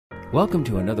Welcome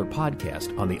to another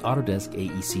podcast on the Autodesk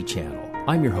AEC channel.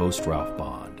 I'm your host, Ralph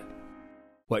Bond.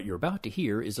 What you're about to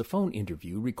hear is a phone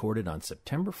interview recorded on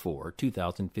September 4,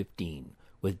 2015,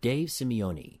 with Dave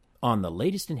Simeoni on the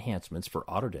latest enhancements for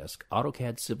Autodesk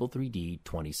AutoCAD Civil 3D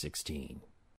 2016.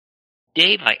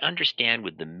 Dave, I understand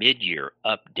with the mid-year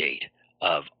update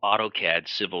of AutoCAD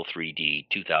Civil 3D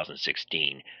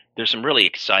 2016, there's some really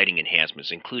exciting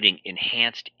enhancements, including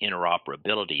enhanced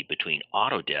interoperability between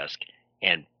Autodesk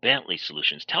and Bentley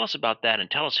Solutions. Tell us about that and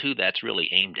tell us who that's really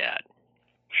aimed at.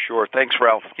 Sure. Thanks,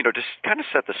 Ralph. To kind of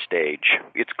set the stage,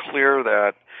 it's clear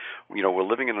that, we're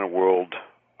living in a world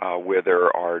where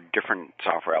there are different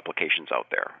software applications out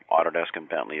there. Autodesk and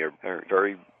Bentley are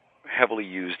very heavily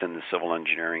used in the civil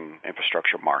engineering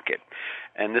infrastructure market.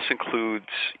 And this includes,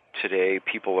 today,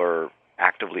 people are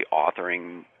actively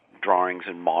authoring drawings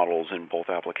and models in both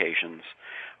applications.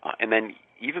 And then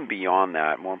even beyond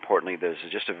that, more importantly, there's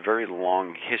just a very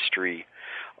long history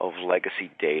of legacy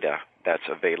data that's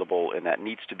available and that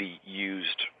needs to be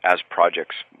used as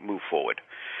projects move forward.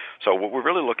 So what we're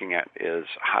really looking at is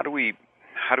how do we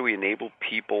enable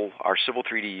people, our Civil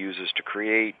 3D users, to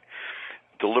create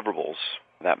deliverables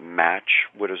that match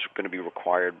what is going to be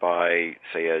required by,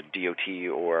 say, a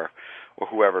DOT or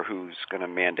whoever who's going to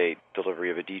mandate delivery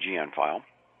of a DGN file.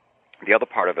 The other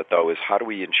part of it, though, is how do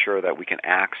we ensure that we can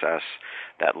access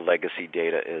that legacy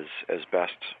data as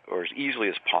best or as easily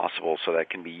as possible so that it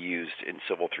can be used in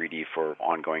Civil 3D for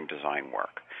ongoing design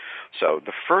work. So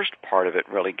the first part of it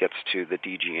really gets to the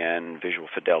DGN visual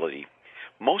fidelity.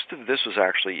 Most of this was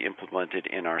actually implemented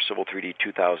in our Civil 3D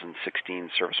 2016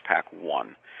 Service Pack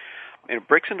 1. And it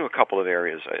breaks into a couple of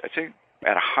areas. I'd say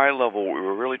at a high level, what we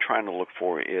were really trying to look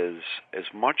for is, as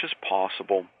much as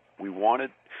possible, we wanted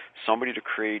somebody to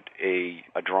create a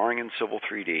drawing in Civil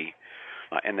 3D,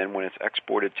 and then when it's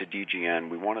exported to DGN,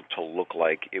 we want it to look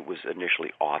like it was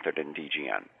initially authored in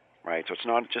DGN, right? So it's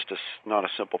not just not a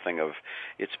simple thing of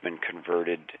it's been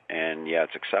converted and, yeah,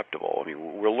 it's acceptable. I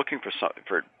mean, we're looking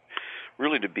for it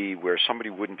really to be where somebody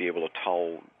wouldn't be able to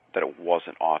tell that it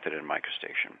wasn't authored in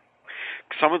MicroStation.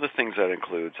 Some of the things that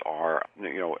includes are,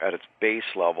 at its base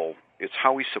level, it's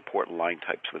how we support line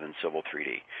types within Civil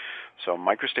 3D. So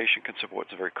MicroStation can support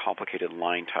some very complicated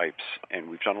line types, and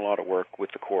we've done a lot of work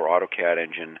with the core AutoCAD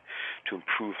engine to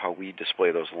improve how we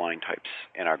display those line types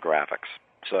in our graphics.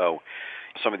 So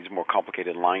some of these more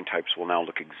complicated line types will now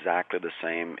look exactly the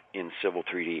same in Civil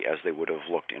 3D as they would have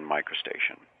looked in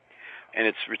MicroStation. And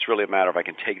it's really a matter of I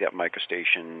can take that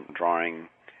MicroStation drawing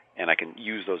and I can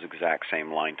use those exact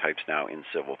same line types now in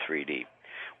Civil 3D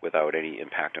without any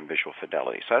impact on visual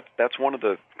fidelity. So that's one of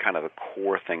the kind of the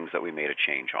core things that we made a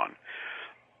change on.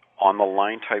 On the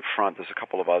line type front, there's a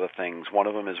couple of other things. One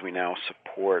of them is we now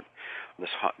support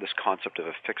this concept of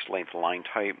a fixed length line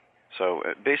type. So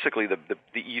basically the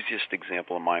easiest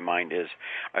example in my mind is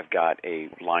I've got a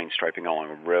line striping along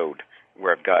a road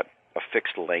where I've got a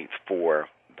fixed length for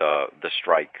the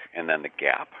strike and then the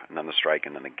gap, and then the strike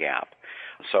and then the gap.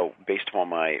 So based upon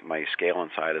my scale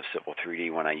inside of Civil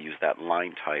 3D, when I use that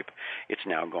line type, it's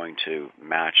now going to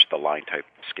match the line type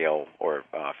scale or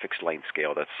fixed length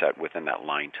scale that's set within that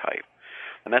line type.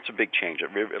 And that's a big change.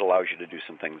 It allows you to do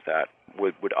some things that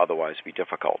would otherwise be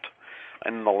difficult.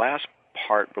 And the last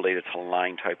part related to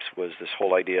line types was this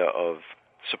whole idea of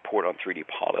support on 3D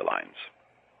polylines.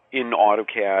 In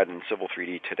AutoCAD and Civil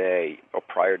 3D today, or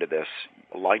prior to this,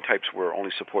 line types were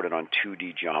only supported on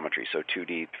 2D geometry, so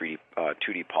 2D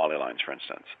polylines, for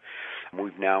instance.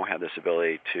 We've now had this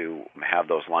ability to have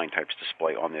those line types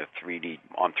display on 3D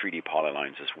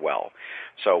polylines as well.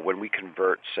 So when we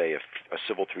convert, say, a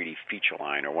Civil 3D feature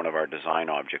line or one of our design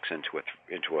objects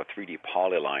into a 3D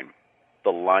polyline,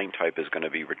 the line type is going to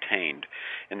be retained,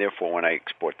 and therefore when I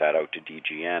export that out to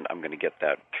DGN, I'm going to get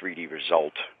that 3D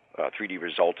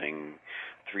resulting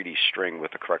 3D string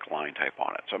with the correct line type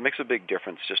on it. So it makes a big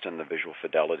difference just in the visual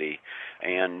fidelity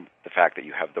and the fact that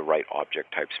you have the right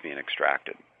object types being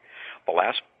extracted. The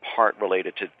last part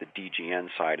related to the DGN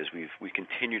side is we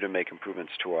continue to make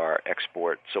improvements to our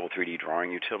export Civil 3D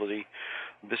drawing utility.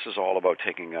 This is all about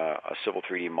taking a Civil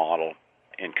 3D model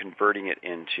and converting it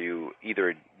into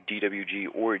either a DWG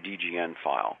or a DGN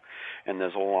file. And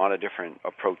there's a lot of different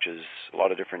approaches, a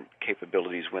lot of different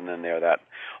capabilities within there that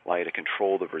allow you to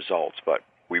control the results. But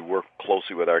we work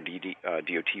closely with our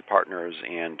DOT partners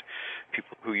and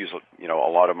people who use a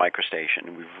lot of MicroStation,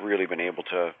 and we've really been able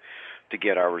to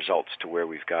get our results to where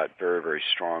we've got very, very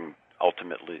strong,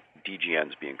 ultimately,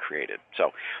 DGNs being created. So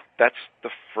that's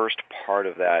the first part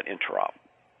of that interop.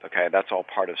 Okay, that's all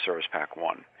part of Service Pack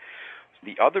 1.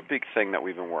 The other big thing that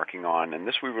we've been working on, and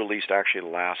this we released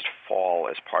actually last fall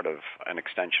as part of an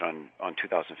extension on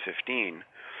 2015,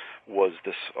 was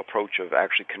this approach of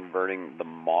actually converting the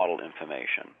model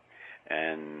information,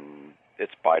 and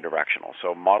it's bidirectional.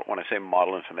 So when I say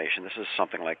model information, this is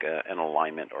something like an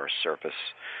alignment or a surface,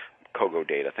 COGO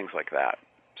data, things like that.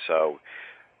 So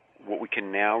what we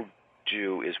can now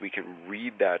do is we can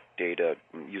read that data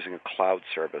using a cloud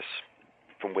service.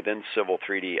 From within Civil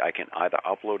 3D, I can either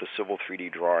upload a Civil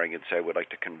 3D drawing and say I would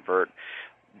like to convert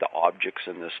the objects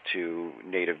in this to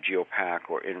native GeoPack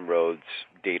or En-ROADS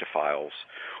data files,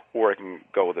 or I can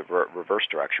go the reverse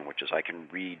direction, which is I can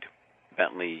read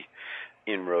Bentley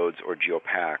En-ROADS or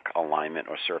GeoPack alignment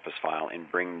or surface file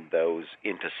and bring those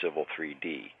into Civil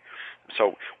 3D.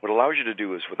 So what it allows you to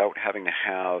do is, without having to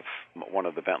have one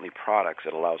of the Bentley products,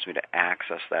 it allows me to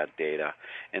access that data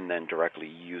and then directly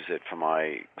use it for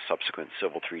my subsequent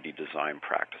Civil 3D design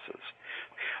practices.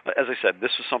 As I said,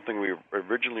 this is something we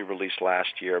originally released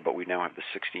last year, but we now have the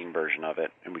 16 version of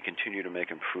it, and we continue to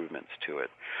make improvements to it.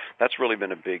 That's really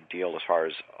been a big deal as far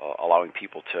as allowing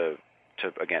people to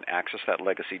again, access that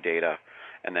legacy data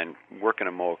and then work in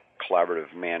a more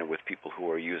collaborative manner with people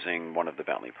who are using one of the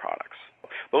Bentley products.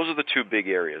 Those are the two big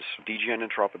areas, DGN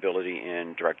interoperability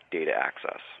and direct data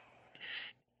access.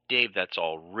 Dave, that's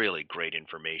all really great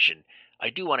information. I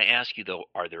do want to ask you, though,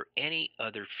 are there any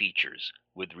other features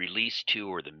with Release 2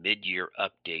 or the mid-year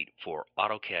update for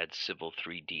AutoCAD Civil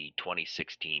 3D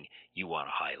 2016 you want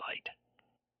to highlight?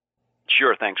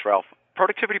 Sure, thanks, Ralph.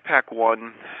 Productivity Pack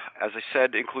 1, as I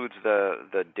said, includes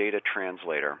the data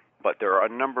translator, but there are a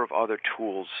number of other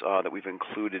tools that we've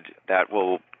included that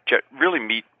will really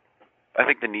meet, I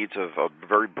think, the needs of a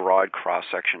very broad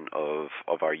cross-section of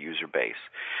our user base.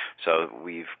 So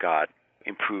we've got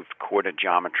improved coordinate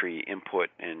geometry, input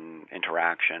and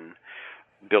interaction,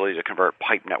 ability to convert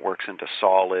pipe networks into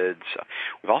solids.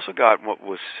 We've also got what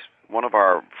was one of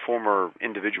our former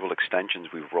individual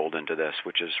extensions we've rolled into this,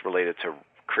 which is related to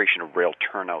creation of rail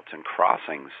turnouts and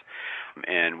crossings.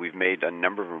 And we've made a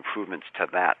number of improvements to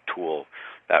that tool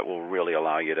that will really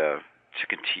allow you to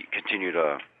continue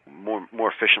to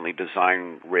more efficiently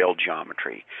design rail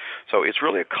geometry. So it's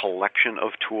really a collection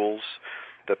of tools.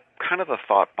 The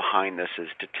thought behind this is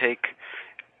to take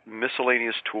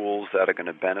miscellaneous tools that are going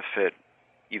to benefit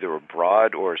either a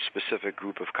broad or a specific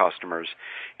group of customers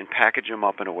and package them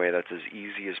up in a way that's as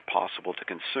easy as possible to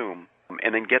consume,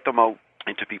 and then get them out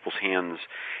into people's hands,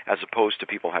 as opposed to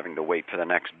people having to wait for the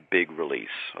next big release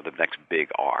or the next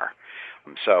big R.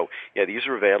 So, yeah, these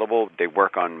are available. They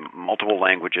work on multiple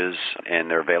languages, and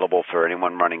they're available for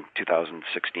anyone running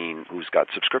 2016 who's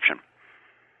got subscription.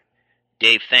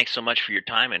 Dave, thanks so much for your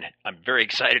time, and I'm very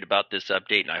excited about this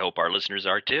update, and I hope our listeners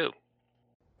are too.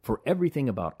 For everything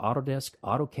about Autodesk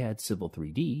AutoCAD Civil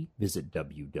 3D, visit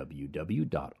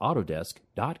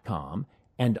www.autodesk.com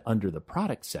and under the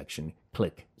Products section,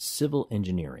 click Civil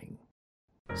Engineering.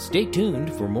 Stay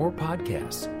tuned for more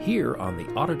podcasts here on the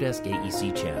Autodesk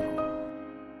AEC channel.